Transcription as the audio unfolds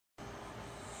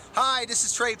Hi, this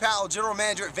is Trey Powell, General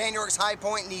Manager at Vann High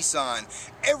Point Nissan.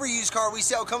 Every used car we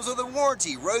sell comes with a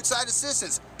warranty, roadside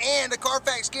assistance, and a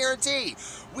Carfax guarantee.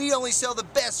 We only sell the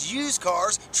best used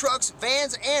cars, trucks,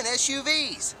 vans, and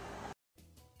SUVs.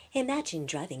 Imagine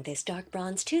driving this dark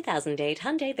bronze 2008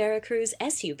 Hyundai Veracruz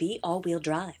SUV all-wheel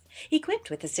drive, equipped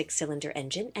with a 6-cylinder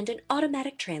engine and an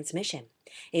automatic transmission.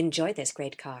 Enjoy this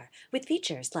great car with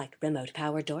features like remote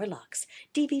power door locks,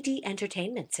 DVD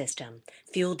entertainment system,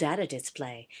 fuel data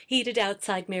display, heated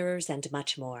outside mirrors, and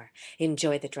much more.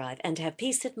 Enjoy the drive and have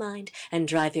peace of mind and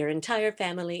drive your entire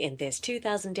family in this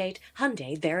 2008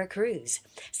 Hyundai Veracruz.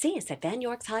 See us at Vann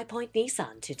High Point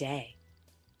Nissan today.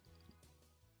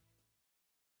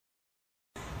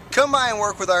 Come by and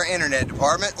work with our internet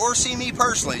department or see me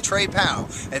personally, Trey Powell.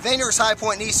 At Vann High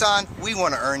Point Nissan, we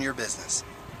want to earn your business.